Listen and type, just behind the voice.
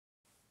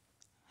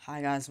Hi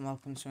guys and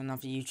welcome to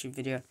another YouTube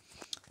video.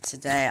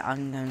 Today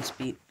I'm going to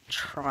be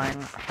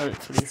trying,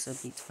 hopefully to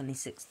be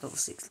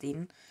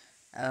 26.16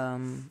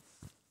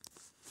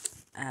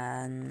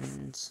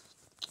 and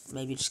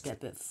maybe just get a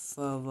bit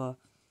further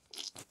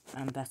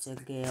and better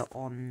gear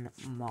on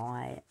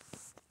my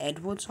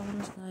Edward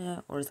summons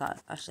now, or is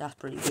that, actually that's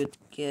pretty good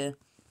gear.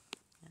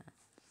 Yeah.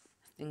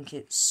 I think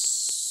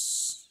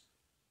it's,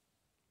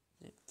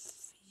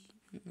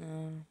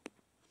 no,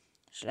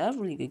 actually I have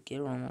really good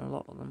gear on a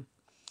lot of them.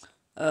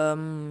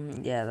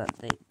 Yeah, that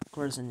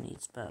Grizzin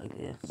needs better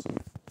gear,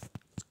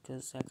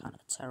 because they're kind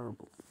of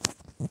terrible.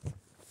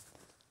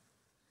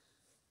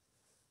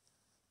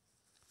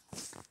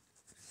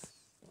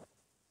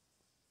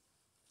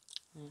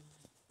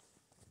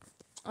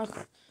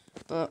 Okay,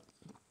 but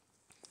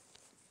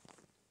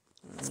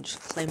let me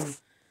just claim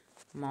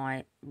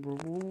my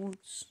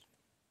rewards.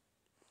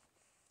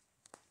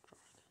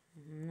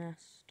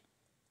 Nest.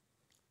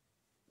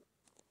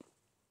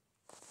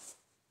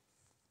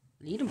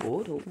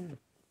 Leaderboard? Oh.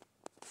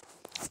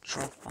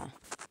 Dropper.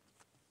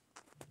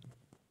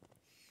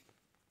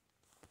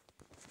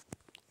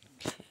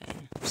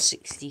 Okay,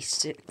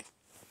 66.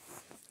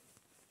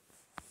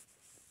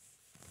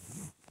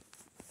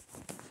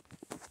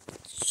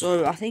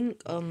 So, I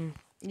think,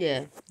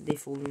 yeah, they've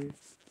fallen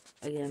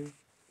again.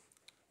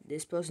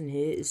 This person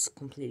here is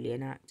completely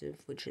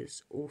inactive, which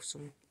is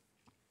awesome.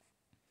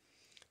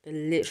 They're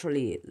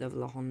literally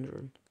level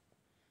 100.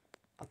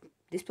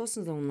 This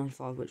person's level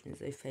 95, which means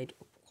they've paid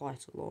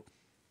quite a lot.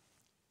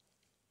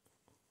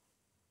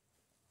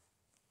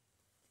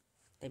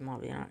 They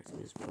might be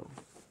inactive as well.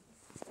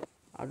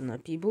 I don't know,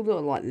 people that are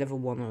like level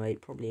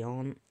 108 probably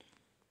aren't,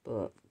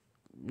 but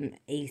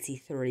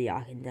 83,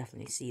 I can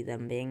definitely see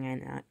them being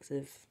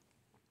inactive.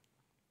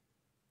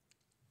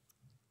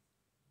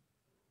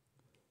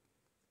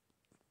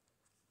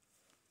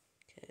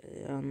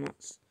 Okay,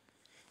 that's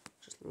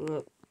just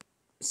look.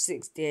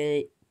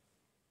 68.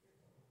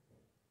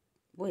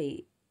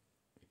 Wait.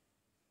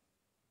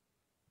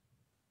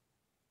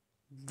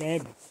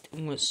 They're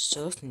almost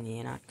certainly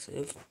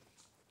inactive.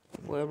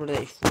 Wherever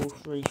they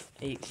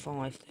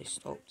 4385 they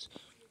stopped.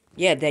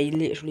 Yeah, they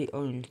literally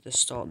owned the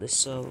start of this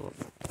server.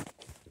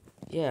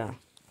 Yeah.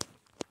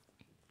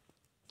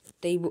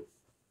 They were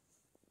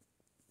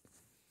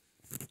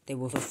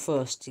the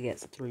first to get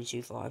to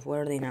 325.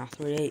 Where are they now?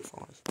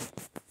 385.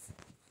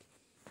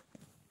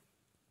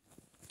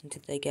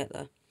 Did they get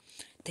there?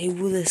 They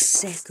were the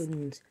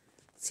second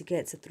to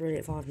get to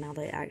 385. Now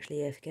they're actually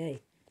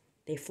AFK.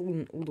 They've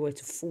fallen all the way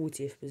to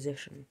 40th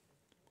position.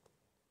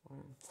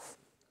 Wow.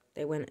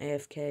 They went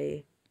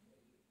AFK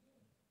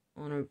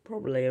on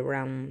probably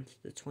around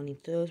the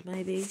 23rd,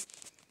 maybe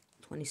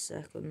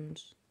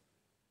 22nd.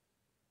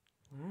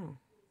 Wow.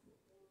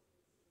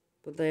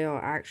 But they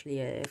are actually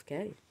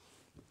AFK.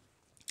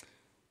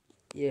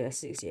 Yeah,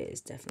 68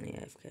 is definitely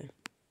AFK.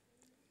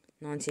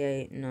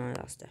 98, no,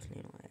 that's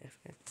definitely not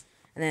AFK.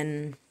 And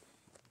then,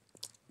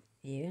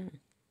 yeah.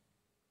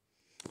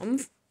 I'm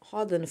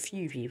higher than a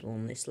few people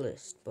on this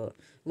list, but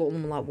a lot of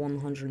them are like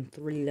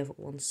 103,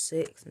 level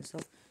 16 and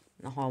stuff.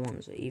 And the high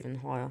ones are even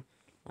higher,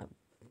 like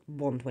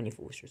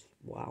 124, which is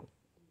wow.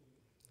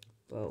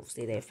 But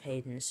obviously they've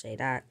paid and stayed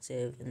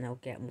active, and they'll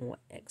get more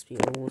XP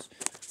rewards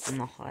from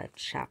the higher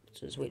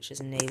chapters, which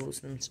just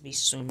enables them to be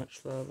so much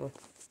further.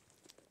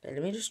 But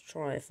let me just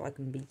try if I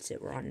can beat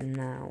it right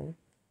now.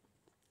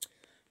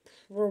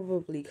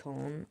 Probably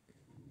can't,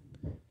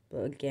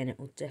 but again, it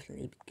will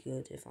definitely be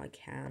good if I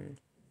can,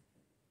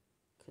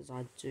 because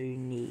I do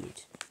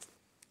need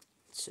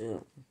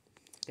to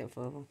get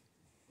further.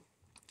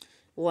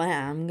 What I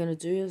am going to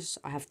do is,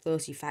 I have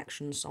 30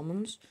 faction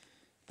summons.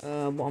 What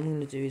I'm going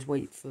to do is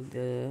wait for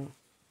the...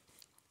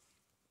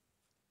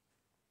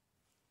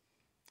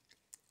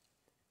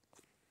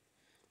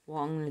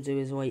 What I'm going to do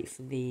is wait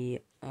for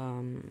the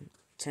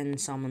 10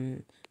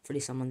 summon, 3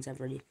 summons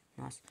every,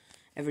 nice,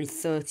 every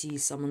 30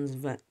 summons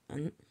event.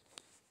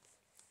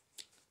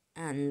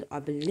 And I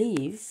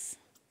believe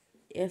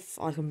if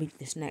I can beat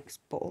this next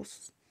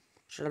boss,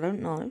 which I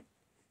don't know,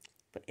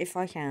 but if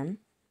I can,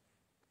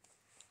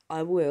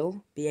 I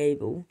will be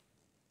able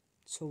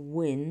to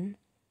win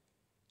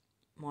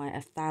my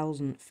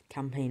 1000th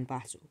campaign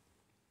battle.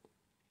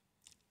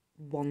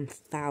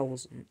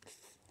 1000th.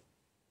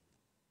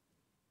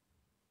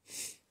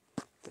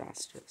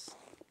 That's just...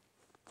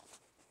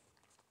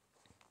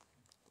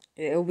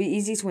 It'll be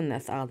easy to win the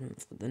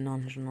 1000th, but the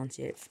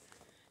 998th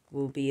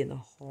will be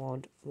the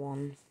hard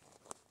one,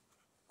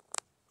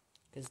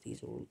 because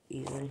these are all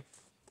easy.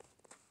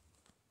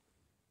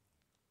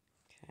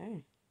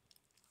 Okay.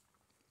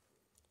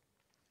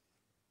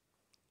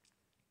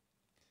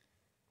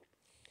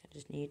 I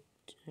just need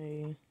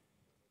to...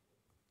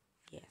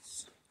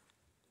 Yes.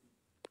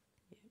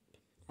 Yep.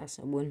 That's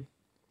a win.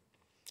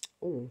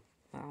 Oh,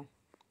 wow.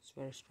 It's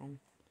very strong.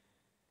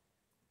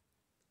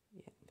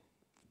 Yep.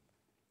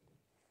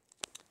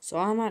 So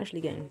I'm actually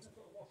getting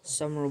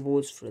some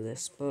rewards for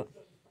this, but...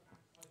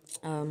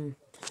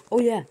 Oh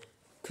yeah,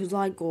 because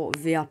I got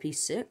VIP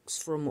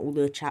 6 from all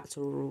the chapter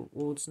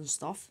rewards and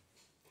stuff.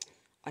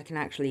 I can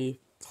actually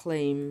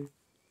claim,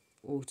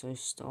 auto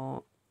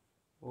start,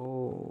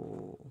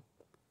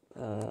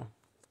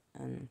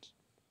 and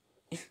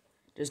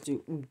just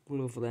do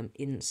all of them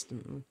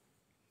instantly.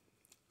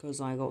 Because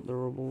I got the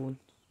reward,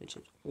 which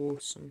is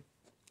awesome.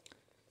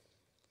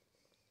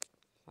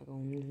 I go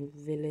on the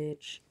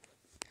village.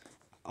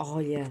 Oh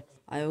yeah,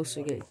 I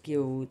also get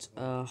guild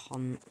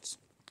hunt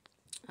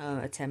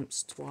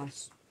attempts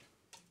twice,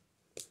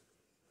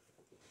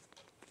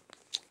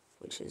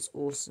 which is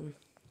awesome.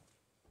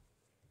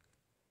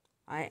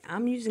 I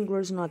am using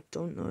Grozen, I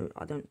don't know,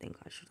 I don't think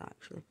I should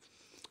actually.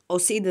 I'll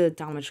see the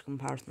damage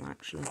comparison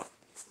actually.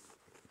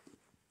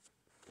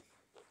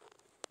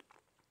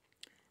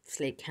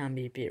 Obviously it can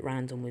be a bit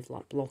random with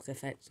like block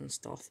effects and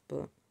stuff,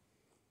 but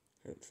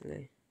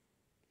hopefully.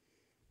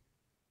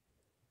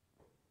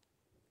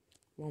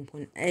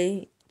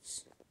 1.8.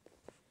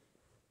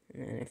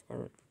 And then if I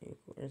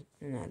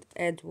add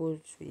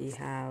Edwards, we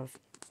have,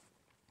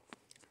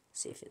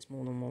 see if it's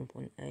more than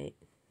 1.8.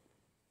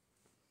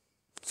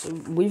 So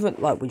we've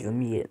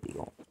immediately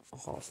got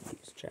half of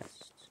these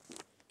chests.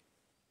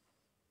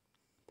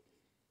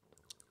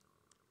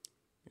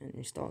 And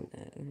you start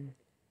getting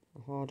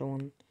a harder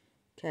one.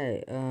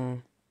 Okay,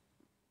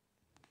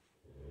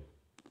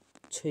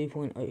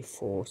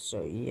 2.04,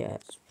 so yeah,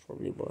 it's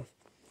probably worth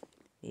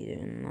me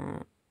doing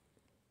that.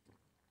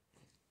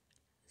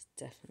 It's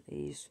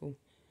definitely useful.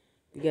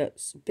 We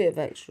get a bit of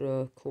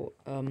extra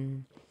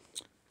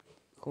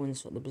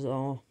coins for the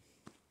bazaar.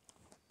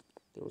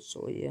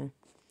 So yeah.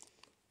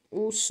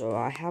 Also,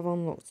 I have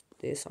unlocked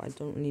this. I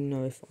don't really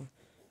know if I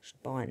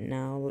should buy it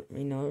now. Let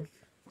me know.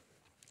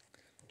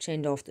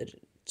 Chained after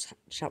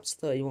chapter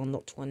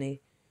 31.20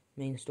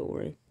 main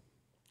story.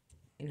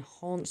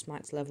 Enhanced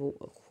max level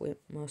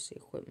mercy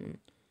equipment.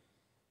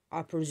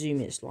 I presume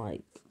it's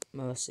like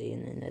mercy,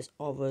 and then there's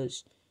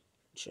others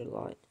which are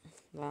like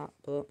that.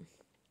 But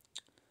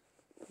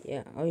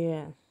yeah, oh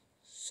yeah,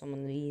 some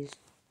of these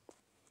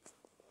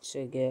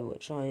to get,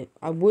 which I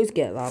would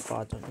get that, but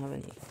I don't have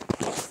any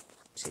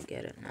to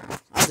get it now.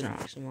 I don't know,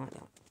 actually might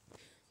that.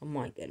 I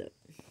might get it.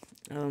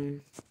 I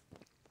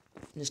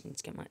just need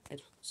to get my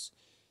Edwards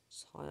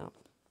high up.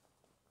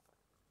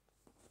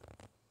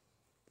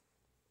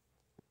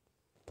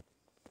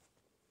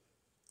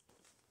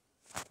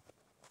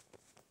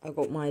 I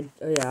got my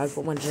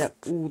jet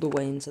all the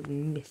way into the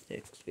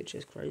mythics, which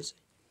is crazy.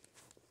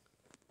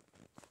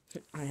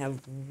 I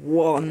have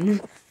one.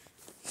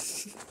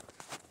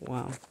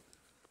 Wow.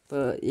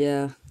 But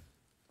yeah,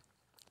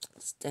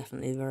 it's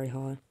definitely very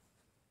high.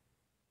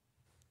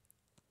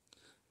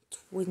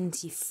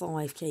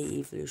 25k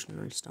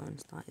evolutionary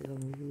stones, that is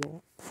a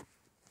lot.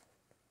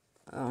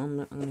 I'm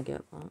gonna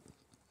get that.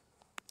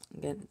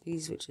 Get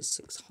these, which is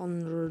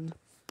 600,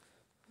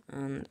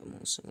 and I'm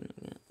also gonna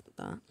get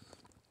that.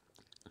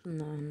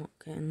 No, I'm not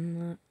getting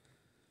that.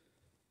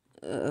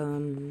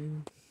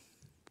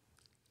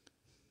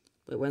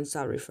 But when's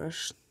that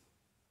refresh?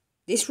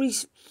 This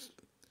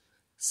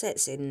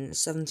resets in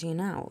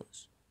 17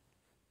 hours.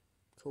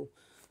 Cool.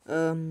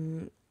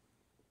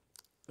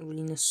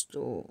 Arena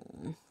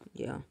store.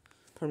 Yeah.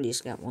 Probably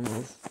just get one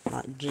of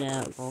like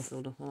Jet,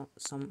 Garfield, or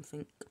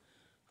something.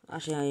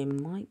 Actually, I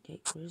might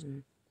get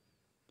Grizzon.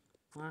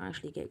 Might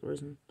actually get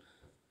Grizzon.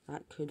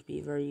 That could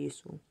be very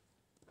useful.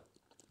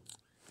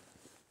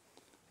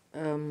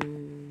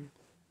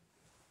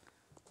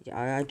 Yeah,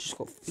 I just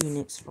got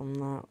Phoenix from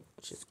that,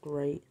 which is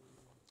great.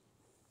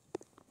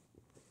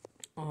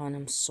 Oh, and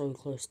I'm so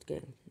close to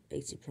getting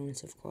 80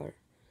 primitive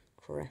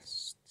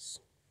crests.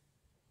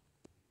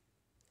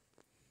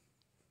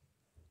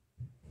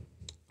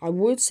 I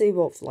would save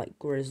up for like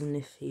Grizzon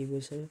if he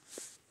was here,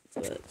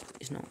 but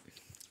he's not.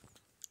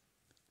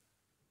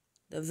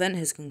 The event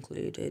has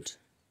concluded.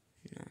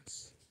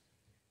 Nice.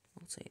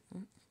 I'll take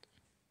that.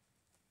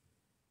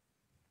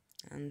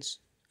 And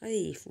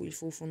hey,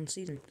 44th on the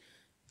season.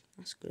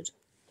 That's good.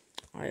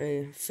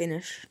 I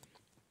finished.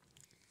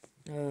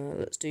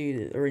 Let's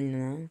do the arena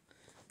now.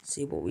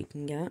 See what we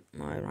can get.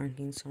 My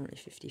ranking's currently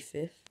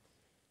 55th.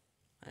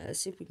 Let's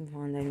see if we can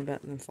find any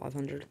better than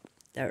 500.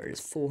 There it is,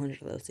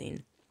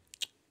 413.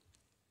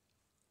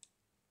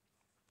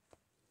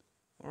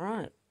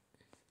 Alright.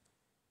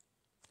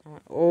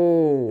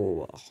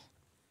 Oh.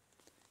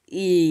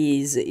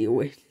 Easy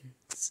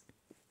wins.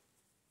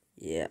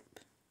 Yep.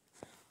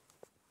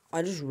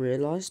 I just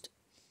realised.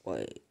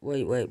 Wait.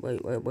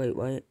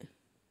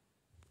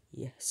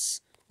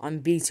 Yes. I'm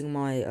beating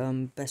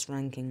my best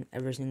ranking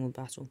every single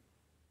battle.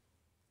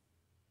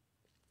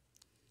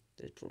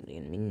 There's probably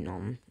gonna be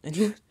none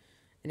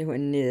anywhere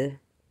near.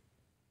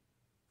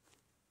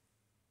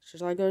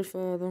 Should I go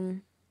for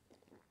them?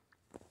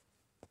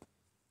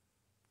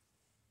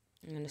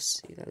 I'm gonna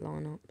see that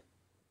lineup.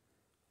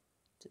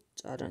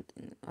 I don't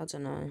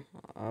know.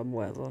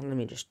 Whatever. Let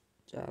me just.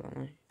 I don't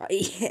know.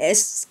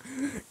 Yes,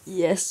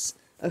 yes.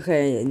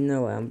 Okay,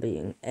 no way I'm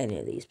beating any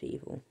of these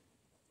people.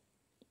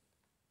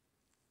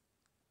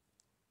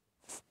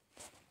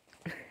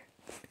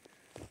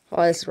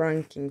 Highest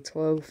ranking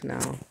 12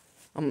 now.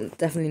 I'm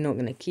definitely not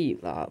gonna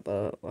keep that,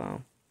 but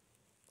wow.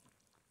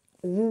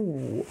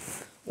 Ooh,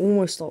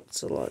 Almost up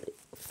to like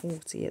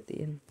 40 at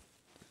the end.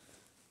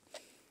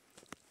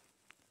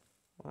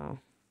 Wow.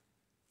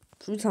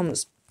 Through how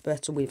much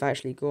better we've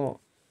actually got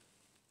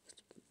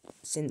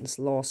since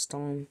last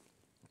time.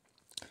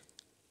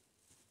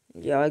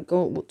 Yeah, I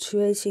got, what,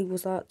 280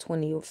 was that?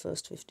 20 or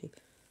first 50.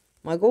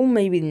 My goal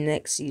maybe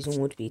next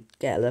season would be to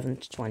get 11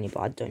 to 20, but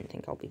I don't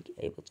think I'll be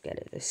able to get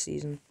it this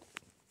season.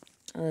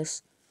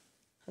 This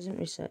hasn't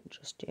reset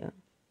just yet.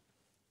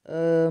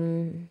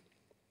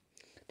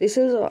 This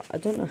is, I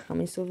don't know how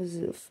many servers,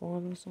 is it 5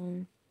 or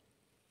something?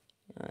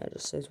 Yeah, it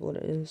just says what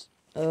it is.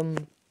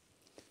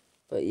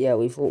 But yeah,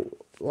 we've got,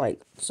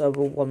 like,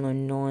 server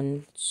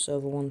 109,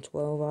 server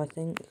 112, I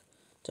think.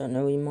 Don't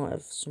know, we might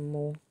have some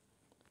more.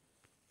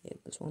 Yeah,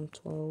 there's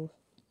 112.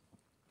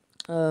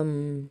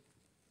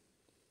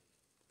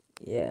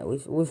 Yeah,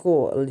 we've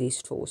got at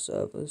least 4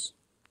 servers.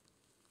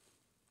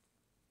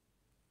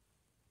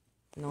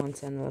 9,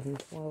 10, 11,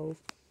 12.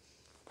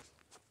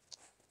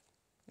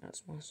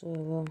 That's my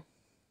server.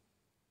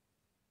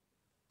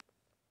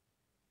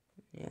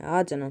 Yeah,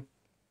 I don't know.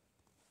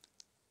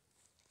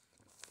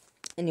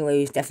 Anyway,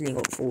 we've definitely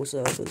got 4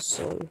 servers,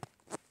 so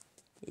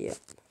yeah.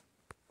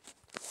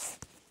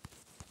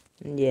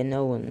 And yeah,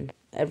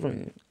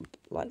 everyone,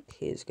 like,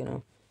 here's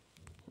gonna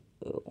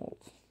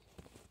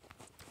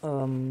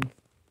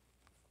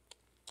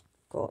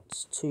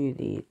got to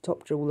the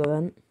top jewel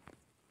event.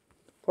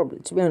 Probably,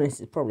 to be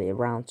honest, it's probably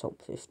around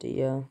top 50,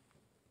 yeah.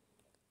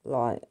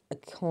 Like, I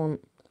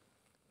can't,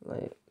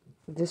 like,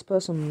 this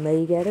person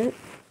may get it,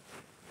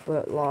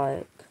 but,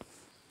 like,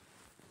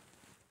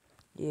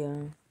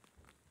 yeah.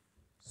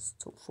 It's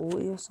top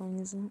 40 or something,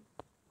 isn't it?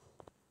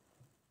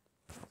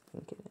 I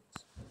think it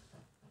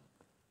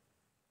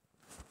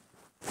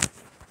is.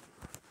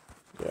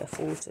 Yeah,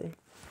 40.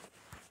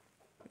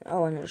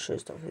 Oh, and it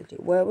shows top 50.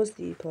 Where was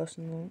the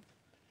person?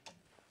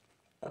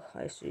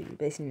 Okay, so you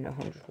basically need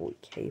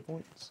 140k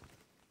points.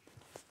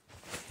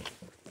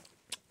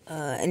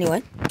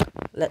 Anyway,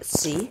 let's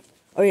see.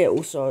 Oh yeah,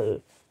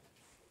 also,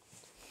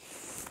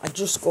 I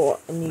just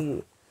got a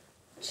new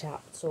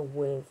chapter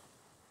with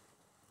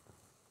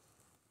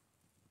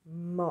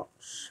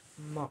much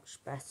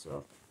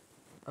better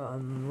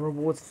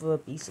rewards for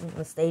beating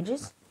the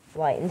stages.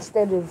 Like,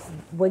 instead of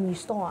when you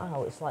start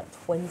out, it's like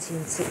 20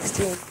 and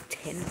 60 or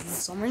 10 and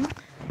something.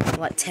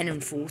 Like 10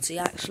 and 40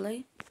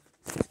 actually.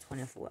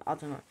 20 or 40, I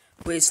don't know.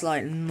 But it's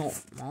like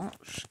not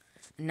much.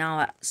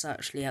 Now it's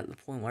actually at the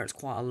point where it's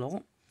quite a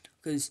lot.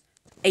 Because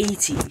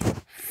 80,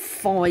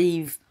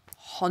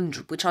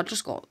 500, which I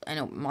just got, and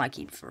it might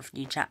keep for a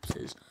few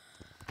chapters.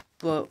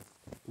 But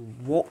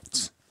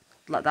what?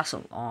 Like, that's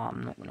a, oh,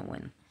 I'm not gonna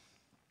win.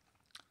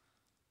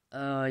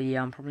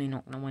 Yeah, I'm probably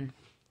not gonna win.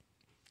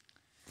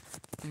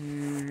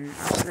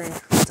 Actually,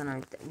 I don't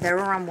know. They're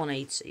around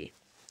 180.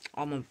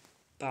 I'm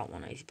about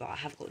 180, but I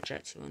have got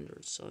Jet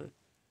 200, so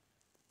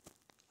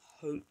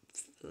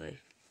hopefully.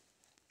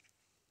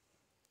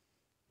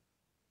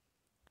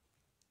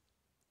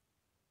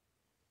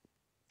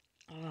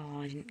 Oh,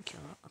 I didn't kill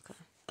it. Okay.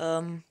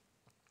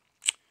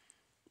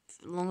 As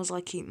long as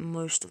I keep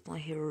most of my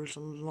heroes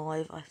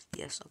alive,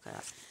 yes, okay.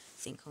 I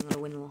think I'm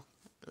gonna win.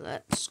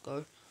 Let's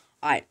go.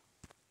 Alright.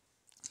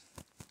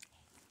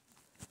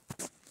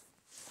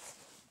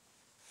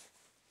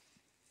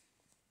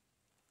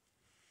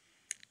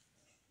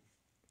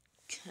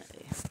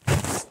 Okay.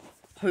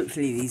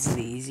 Hopefully these are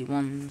the easy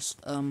ones.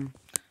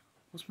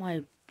 What's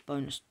my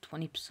bonus?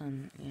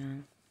 20%,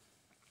 yeah.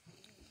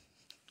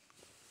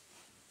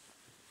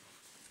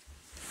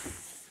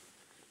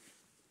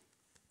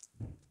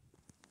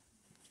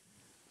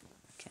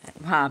 Okay.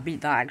 Wow, I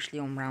beat that actually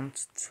on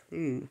round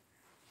 2.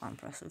 Quite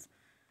impressive.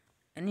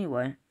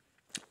 Anyway,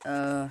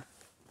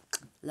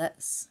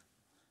 let's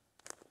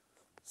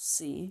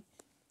see.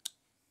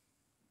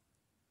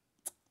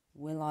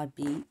 Will I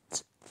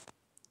beat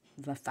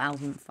the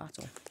 1000th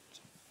battle?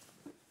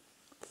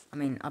 I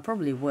mean, I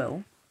probably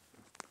will.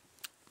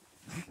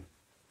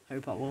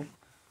 Hope I will.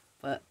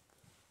 But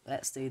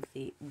let's do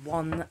the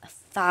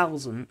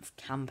 1000th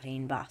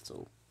campaign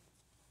battle.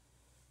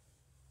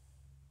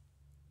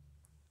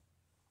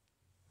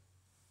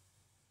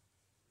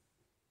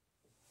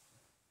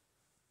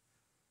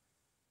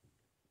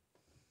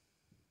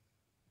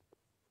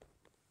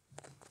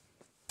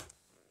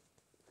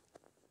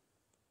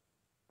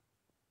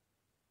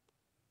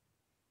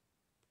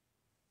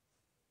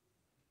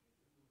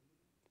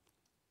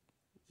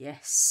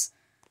 Yes,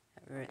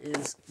 there it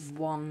is,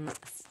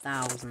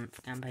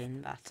 1000th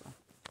campaign battle.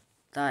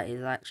 That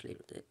is actually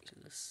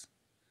ridiculous.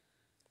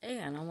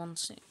 Yeah, and I won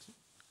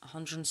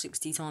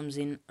 160 times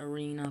in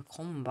arena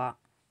combat.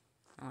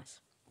 Nice.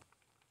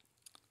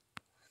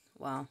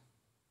 Wow.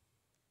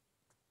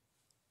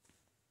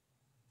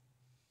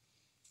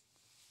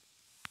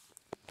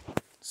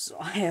 So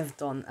I have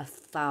done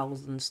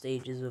 1000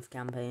 stages of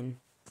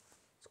campaign.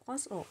 It's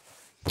quite a lot.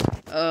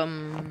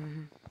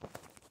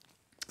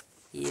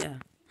 Yeah.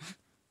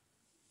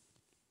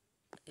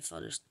 If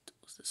I just,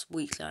 what's this,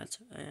 weekly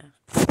item? Yeah.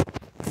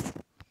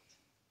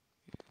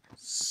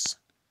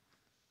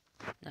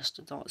 That's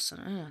the dot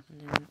center. Yeah, I can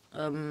do that.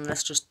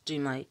 Let's just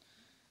do my.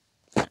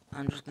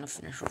 I'm just gonna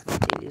finish off my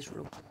dailies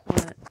real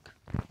quick.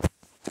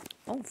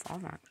 Oh,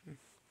 5 actually.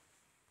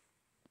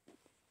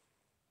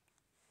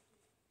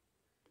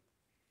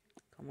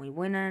 Can we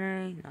win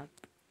any? No.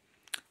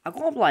 I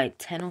got like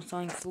 10 or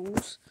something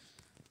floors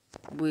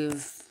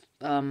with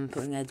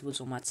putting Edwards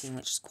on my team,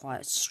 which is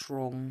quite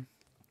strong.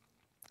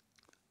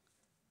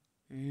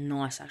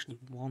 Nice, actually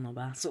won a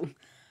battle.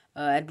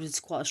 Edwards is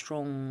quite a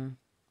strong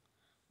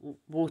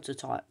water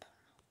type.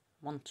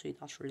 1-2,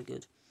 that's really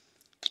good.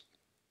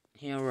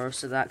 Hero,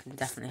 so that can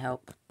definitely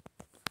help.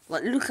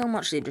 Like, look how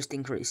much it just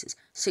increases.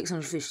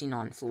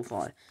 659, floor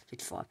 5,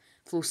 55,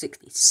 floor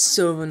 60,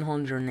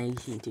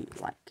 782.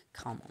 Like,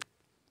 come on.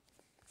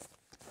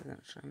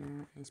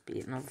 Needs to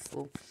be another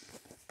floor.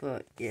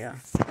 But, yeah.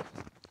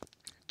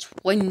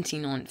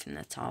 29th in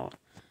the tower.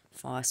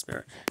 Fire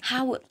Spirit.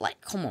 How, like,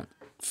 come on.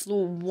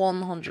 Floor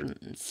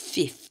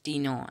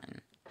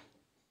 159.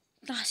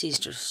 That is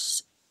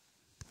just,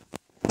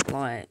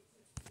 like,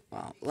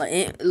 wow.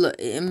 Like, look,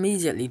 it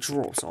immediately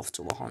drops off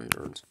to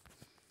 100.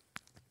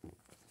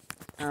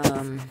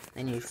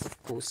 Then you've,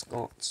 of course,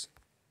 got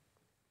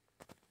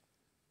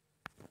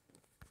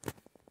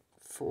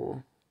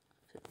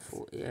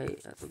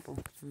 48 at the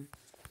bottom.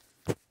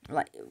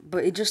 Like,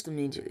 but it just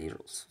immediately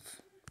drops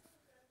off.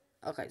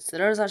 Okay, so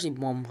there is actually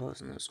one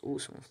person that's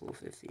also on floor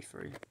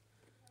 53.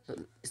 That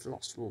is the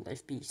last floor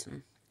they've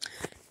beaten.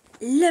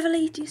 Level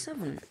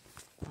 87.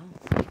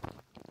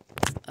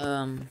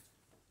 Wow.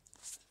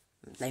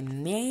 They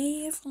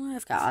may have gone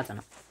AFK. I don't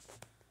know.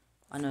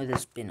 I know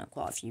there's been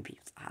quite a few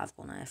people that have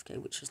gone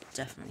AFK, which has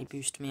definitely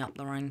boosted me up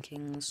the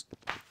rankings.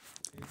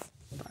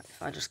 But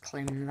if I just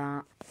claim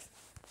that,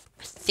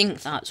 I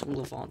think that's all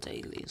of our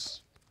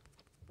dailies.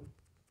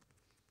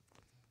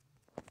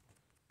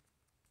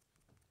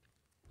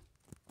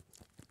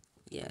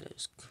 Yeah, that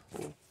is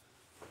cool.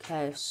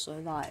 Okay, so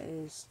that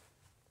is.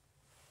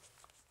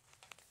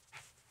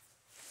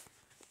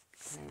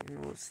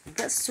 You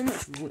get so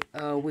much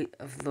weight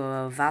of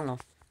the Valor.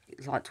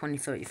 It's like 20,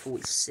 30,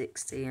 40,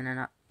 60, and then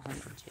at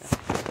 100,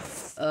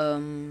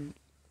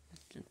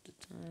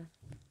 yeah.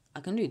 I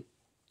can do,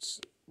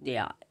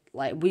 yeah,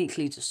 like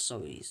weeklies are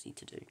so easy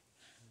to do.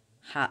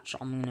 Hatch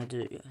I'm gonna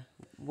do,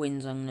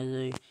 Winds I'm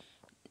gonna do,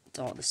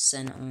 Dark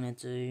Descent I'm gonna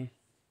do,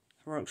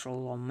 Heroic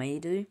Roll I may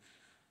do,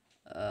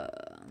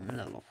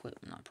 Level of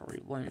Equipment I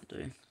probably won't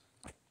do.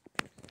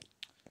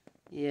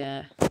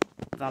 Yeah,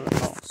 Valor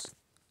Boss.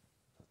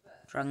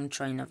 Dragon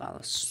Trainer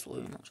Valor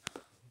so much.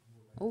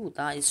 Oh,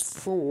 that is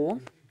 4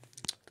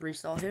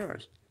 3-star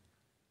heroes.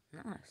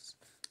 Nice.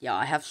 Yeah,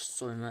 I have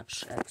so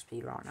much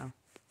XP right now.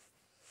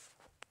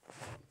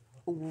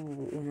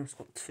 Ooh, almost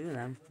got 2 of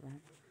them.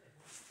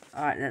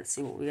 Alright, let's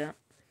see what we get.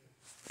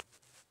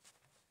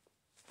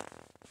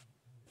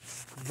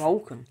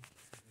 Vulcan.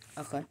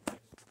 Okay.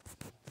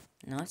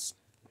 Nice.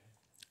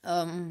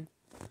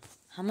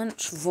 How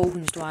much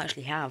Vulcans do I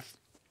actually have?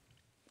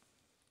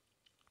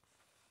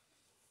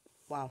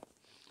 Wow.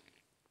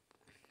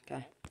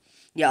 Okay.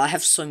 Yeah, I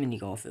have so many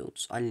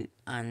Garfields.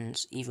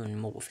 And even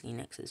more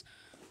Phoenixes.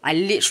 I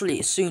literally,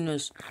 as soon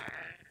as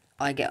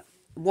I get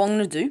what I'm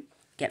gonna do,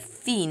 get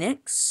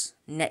Phoenix.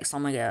 Next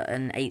time I get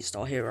an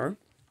 8-star hero,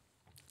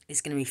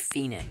 it's gonna be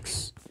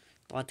Phoenix.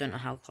 But I don't know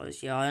how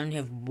close. Yeah, I only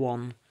have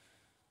 1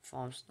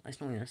 5.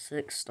 It's not even a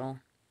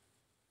 6-star.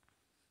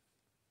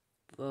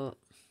 But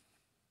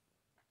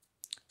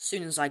as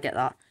soon as I get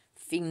that,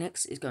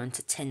 Phoenix is going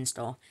to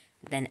 10-star,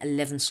 then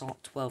 11-star,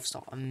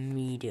 12-star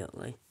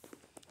immediately,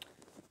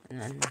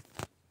 and then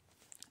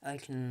I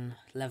can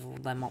level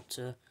them up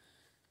to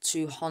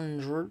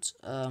 200.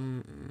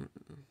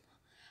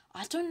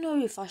 I don't know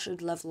if I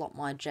should level up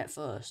my jet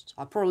first.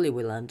 I probably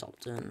will end up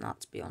doing that,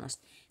 to be honest,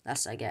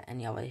 unless I get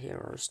any other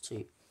heroes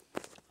too.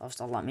 I'll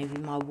start like maybe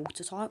my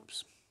water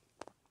types.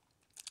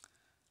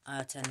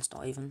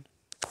 10-star even.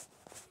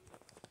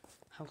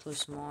 How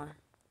close am I?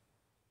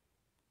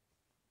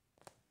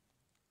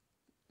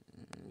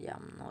 Yeah,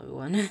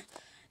 I'm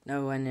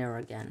nowhere near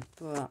again.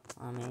 But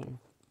I mean,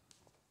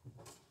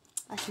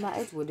 actually, my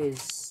Edward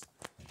is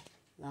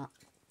that.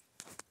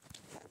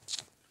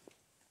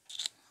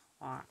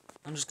 Alright,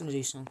 I'm just gonna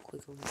do some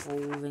quick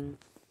evolving.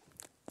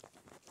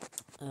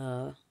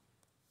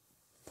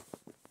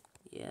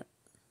 Yeah.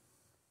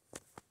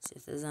 See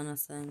if there's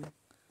anything.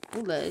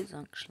 Oh, there is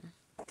actually.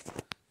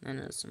 Then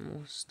there's some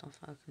more stuff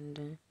I can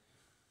do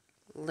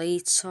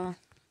later.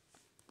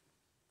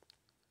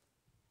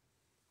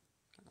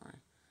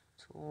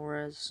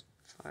 Taurus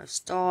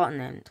 5-star,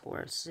 and then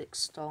Taurus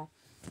 6-star.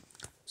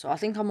 So I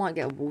think I might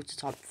get a water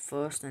type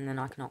first, and then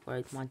I can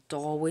upgrade my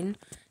Darwin,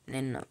 and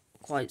then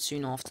quite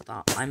soon after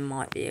that I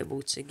might be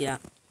able to get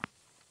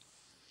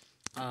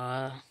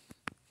my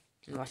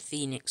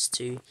Phoenix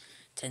to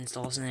 10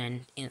 stars, and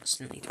then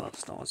instantly 12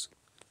 stars.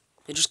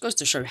 It just goes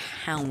to show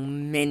how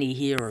many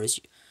heroes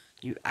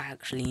you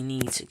actually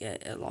need to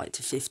get it, like,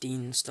 to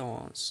 15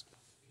 stars.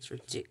 It's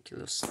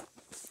ridiculous.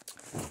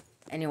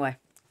 Anyway,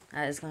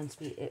 that is going to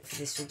be it for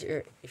this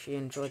video. If you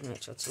enjoyed,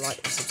 make sure to like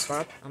and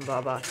subscribe, and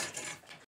bye bye.